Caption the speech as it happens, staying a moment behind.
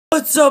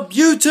What's up,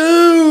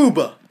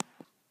 YouTube?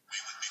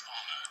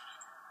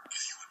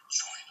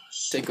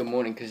 Say good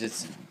morning because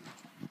it's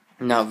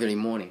not really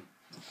morning.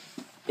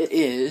 It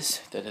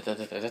is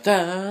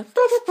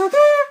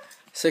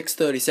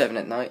 6:37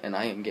 at night, and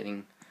I am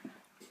getting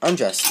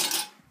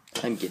undressed.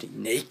 I'm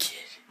getting naked.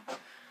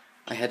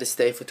 I had to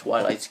stay for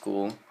Twilight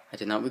school. I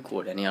did not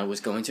record any. I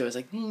was going to. I was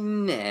like,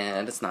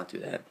 nah, let's not do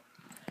that.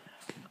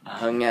 I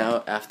hung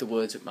out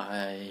afterwards with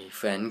my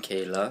friend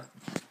Kayla,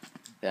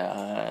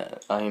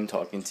 that I am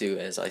talking to,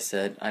 as I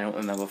said. I don't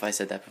remember if I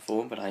said that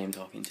before, but I am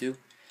talking to.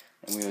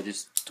 And we were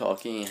just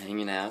talking and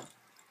hanging out.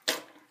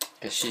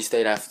 Because she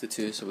stayed after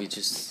too, so we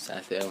just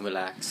sat there and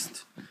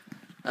relaxed.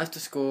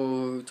 After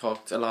school,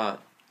 talked a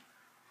lot.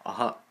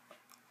 Got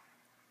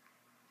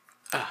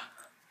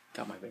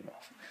my ring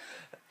off.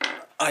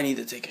 I need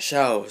to take a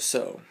shower,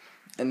 so.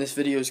 And this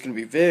video is going to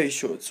be very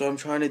short, so I'm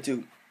trying to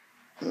do.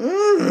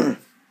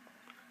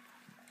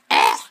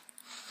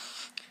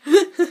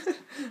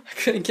 I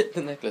couldn't get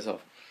the necklace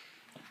off.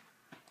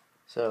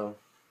 So,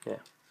 yeah.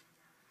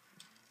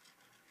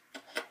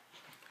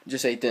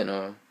 Just ate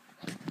dinner.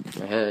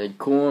 I had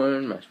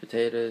corn, mashed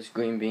potatoes,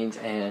 green beans,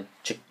 and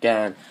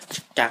chicken.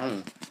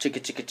 Chicken.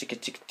 Chicken.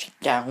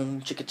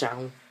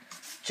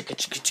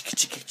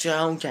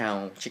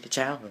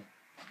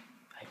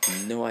 I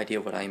have no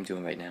idea what I am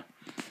doing right now.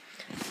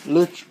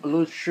 Let's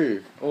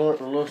see.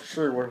 Let's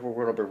see what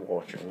we're gonna be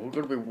watching. We're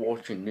gonna be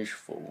watching this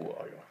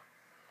for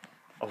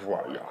a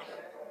while.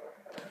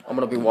 I'm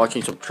gonna be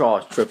watching some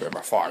Charles Trippin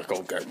before I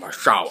go get my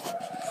shower.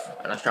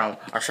 And I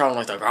sound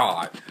like the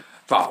guy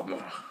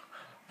from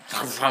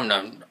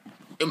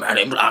the Man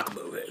in Black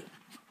movie.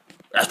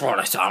 That's what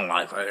I sound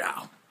like right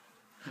now.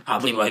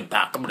 I'll be right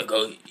back. I'm gonna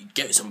go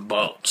get some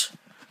bugs.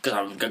 Cause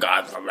I'm the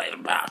guy from Man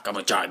in Black. I'm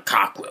a giant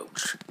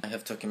cockroach. I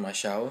have taken my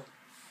shower.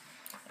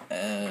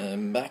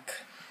 And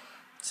back.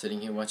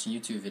 Sitting here watching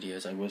YouTube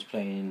videos. I was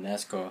playing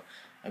NASCAR.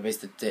 I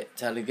raced the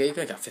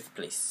Talladega. I got 5th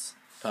place.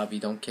 Probably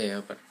don't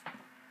care, but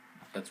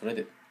that's what I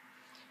did.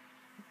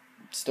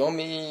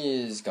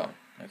 Stormy is gone.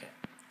 Okay.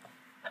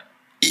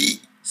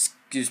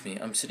 Excuse me.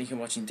 I'm sitting here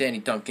watching Danny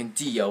Duncan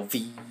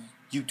DLV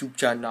YouTube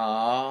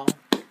channel.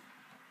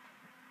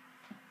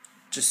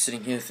 Just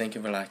sitting here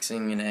thinking,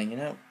 relaxing, and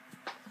hanging out.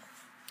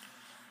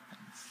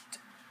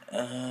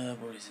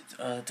 What is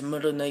it?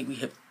 Tomorrow night we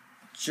have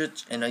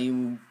church, and I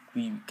will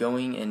be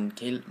going, and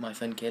my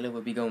friend Kayla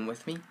will be going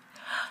with me.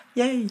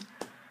 Yay!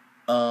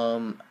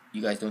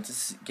 You guys don't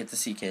get to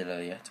see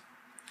Kayla yet.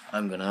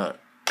 I'm gonna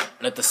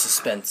let the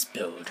suspense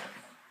build.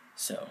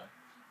 So,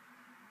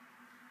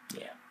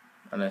 yeah.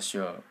 Unless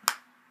you're...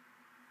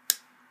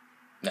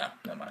 No,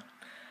 never mind.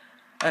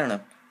 I don't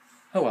know.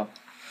 Oh well.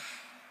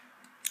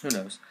 Who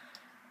knows?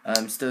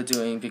 I'm still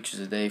doing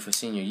pictures a day for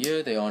senior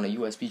year. They're on a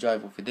USB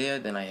drive over there.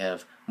 Then I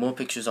have more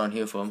pictures on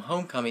here from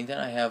homecoming. Then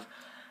I have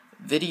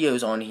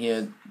videos on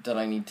here that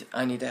I need to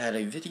add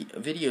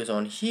videos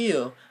on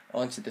here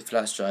onto the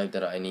flash drive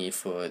that I need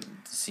for the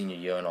senior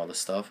year and all the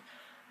stuff.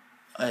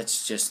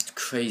 It's just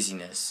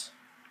craziness.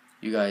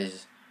 You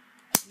guys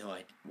have no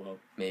idea. Well,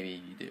 maybe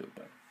you do,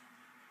 but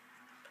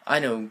I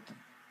know,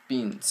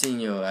 being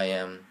senior, I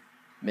am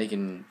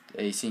making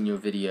a senior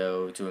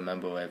video to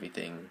remember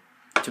everything,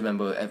 to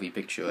remember every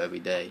picture every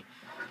day.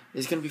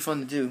 It's gonna be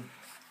fun to do,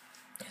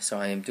 so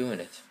I am doing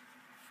it.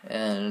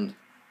 And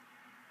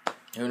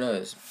who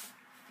knows?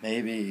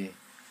 Maybe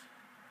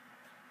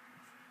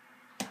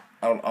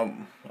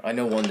I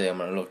know one day I'm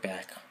gonna look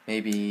back.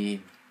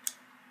 Maybe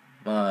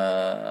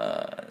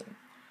 5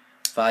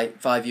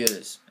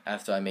 years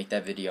after I make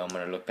that video, I'm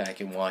gonna look back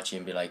and watch it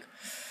and be like,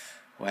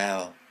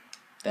 wow,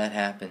 that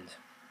happened.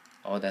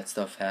 All that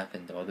stuff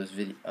happened. All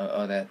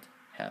that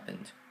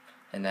happened.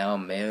 And now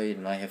I'm married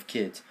and I have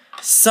kids.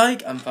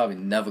 Psych! I'm probably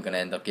never gonna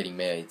end up getting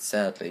married,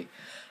 sadly.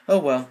 Oh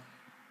well.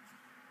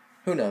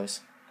 Who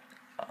knows?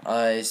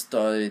 I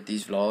started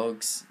these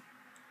vlogs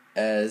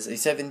as a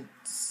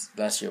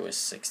last year was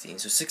 16,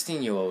 so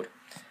 16-year-old.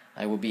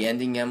 I will be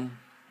ending them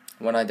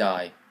when I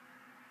die.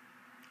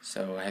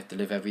 So I have to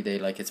live every day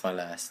like it's my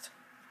last.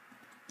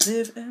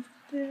 Live every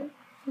day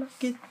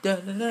like it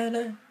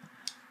da-da-da-da.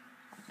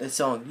 That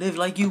song, live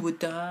like you would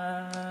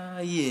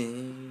die.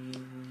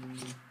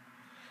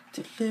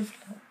 To live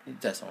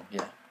like that song,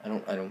 yeah. I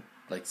don't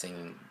like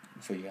singing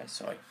for you guys,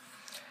 sorry.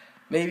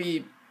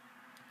 Maybe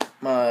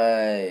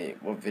how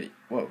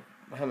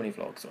many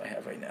vlogs do I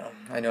have right now?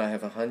 I know I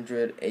have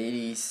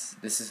 180.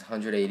 This is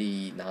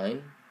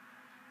 189.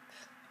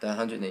 The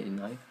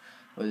 189,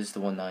 or is this the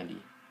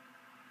 190?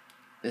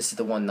 This is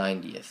the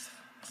 190th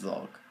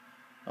vlog.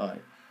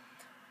 Alright.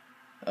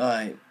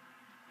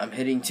 I'm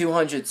hitting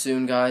 200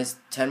 soon, guys.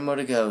 10 more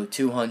to go.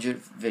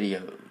 200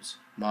 videos.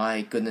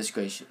 My goodness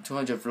gracious.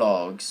 200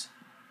 vlogs.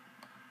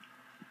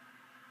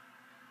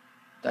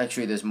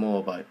 Actually, there's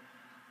more, but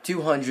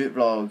 200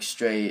 vlogs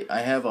straight.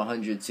 I have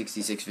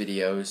 166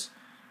 videos.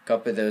 A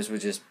couple of those were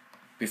just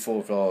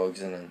before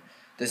vlogs, and then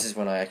this is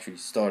when I actually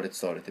started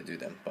to do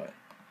them. But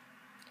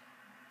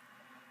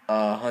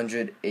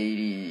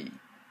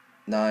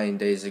 189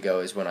 days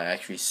ago is when I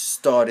actually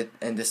started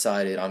and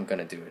decided I'm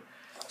gonna do it.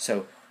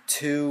 So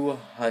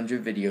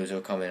 200 videos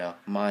are coming up.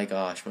 My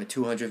gosh, my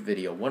 200th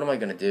video. What am I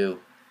gonna do?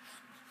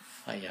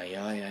 I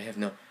have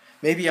no.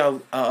 Maybe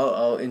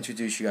I'll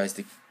introduce you guys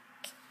to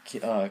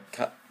Kayla.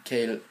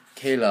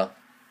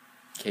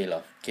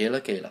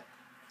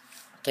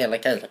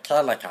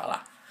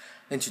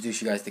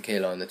 Introduce you guys to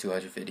Kayla on the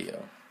 200th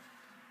video.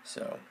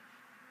 So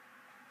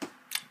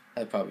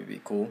that'd probably be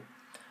cool.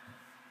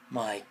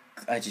 I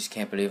just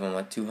can't believe I'm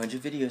on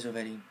 200 videos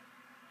already.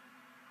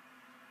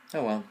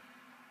 Oh well.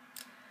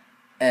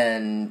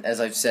 And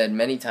as I've said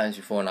many times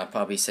before, and I'll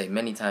probably say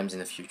many times in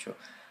the future,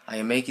 I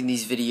am making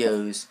these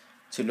videos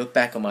to look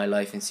back on my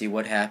life and see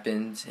what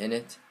happened in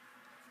it.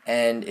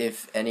 And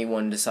if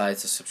anyone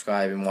decides to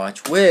subscribe and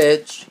watch,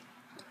 which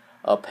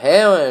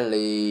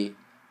apparently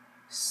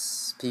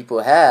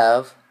people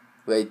have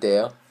right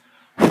there.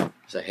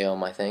 There's a hair on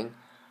my thing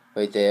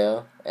right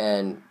there,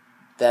 and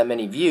that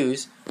many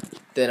views,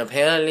 then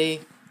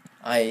apparently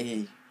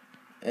I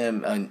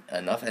am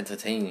enough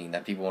entertaining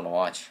that people want to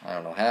watch. I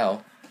don't know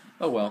how.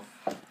 Oh well.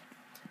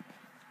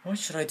 What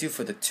should I do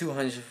for the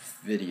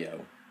 200th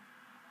video?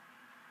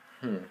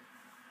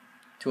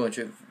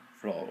 200th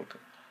vlog.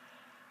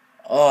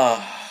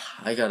 Oh,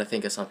 I gotta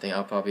think of something.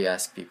 I'll probably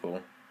ask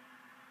people.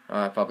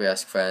 I'll probably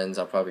ask friends.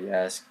 I'll probably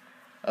ask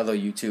other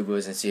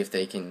YouTubers and see if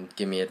they can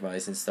give me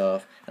advice and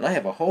stuff. And I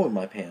have a hole in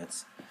my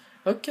pants.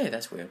 Okay,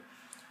 that's weird.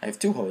 I have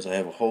two holes. I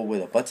have a hole where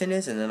the button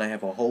is, and then I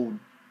have a hole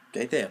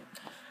right there.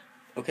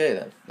 Okay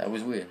then, that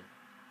was weird.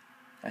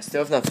 I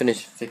still have not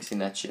finished fixing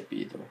that chip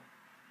either,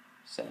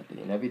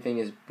 sadly, and everything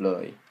is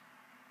blurry.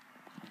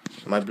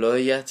 Am I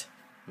blurry yet?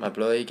 Am I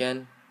blurry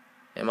again?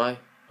 Am I?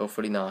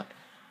 Hopefully not.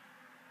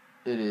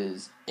 It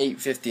is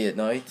 8:50 at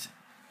night.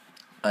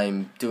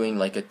 I'm doing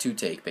like a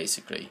two-take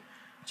basically.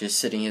 Just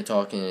sitting here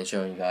talking and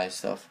showing you guys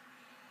stuff.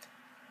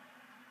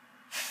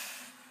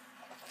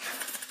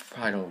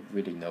 I don't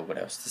really know what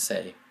else to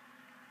say.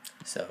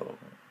 So,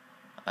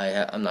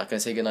 I'm not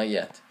gonna say goodnight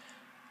yet.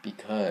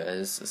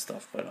 Because of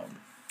stuff, but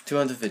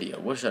 200th video.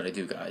 What should I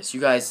do, guys? You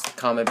guys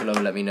comment below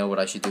and let me know what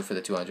I should do for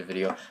the 200th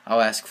video.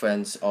 I'll ask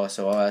friends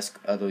also. I'll ask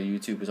other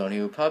YouTubers on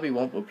here who probably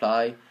won't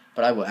reply,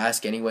 but I will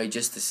ask anyway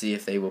just to see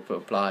if they will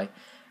reply.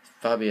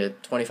 Probably a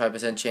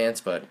 25%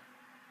 chance, but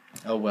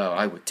oh well,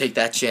 I would take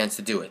that chance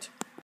to do it.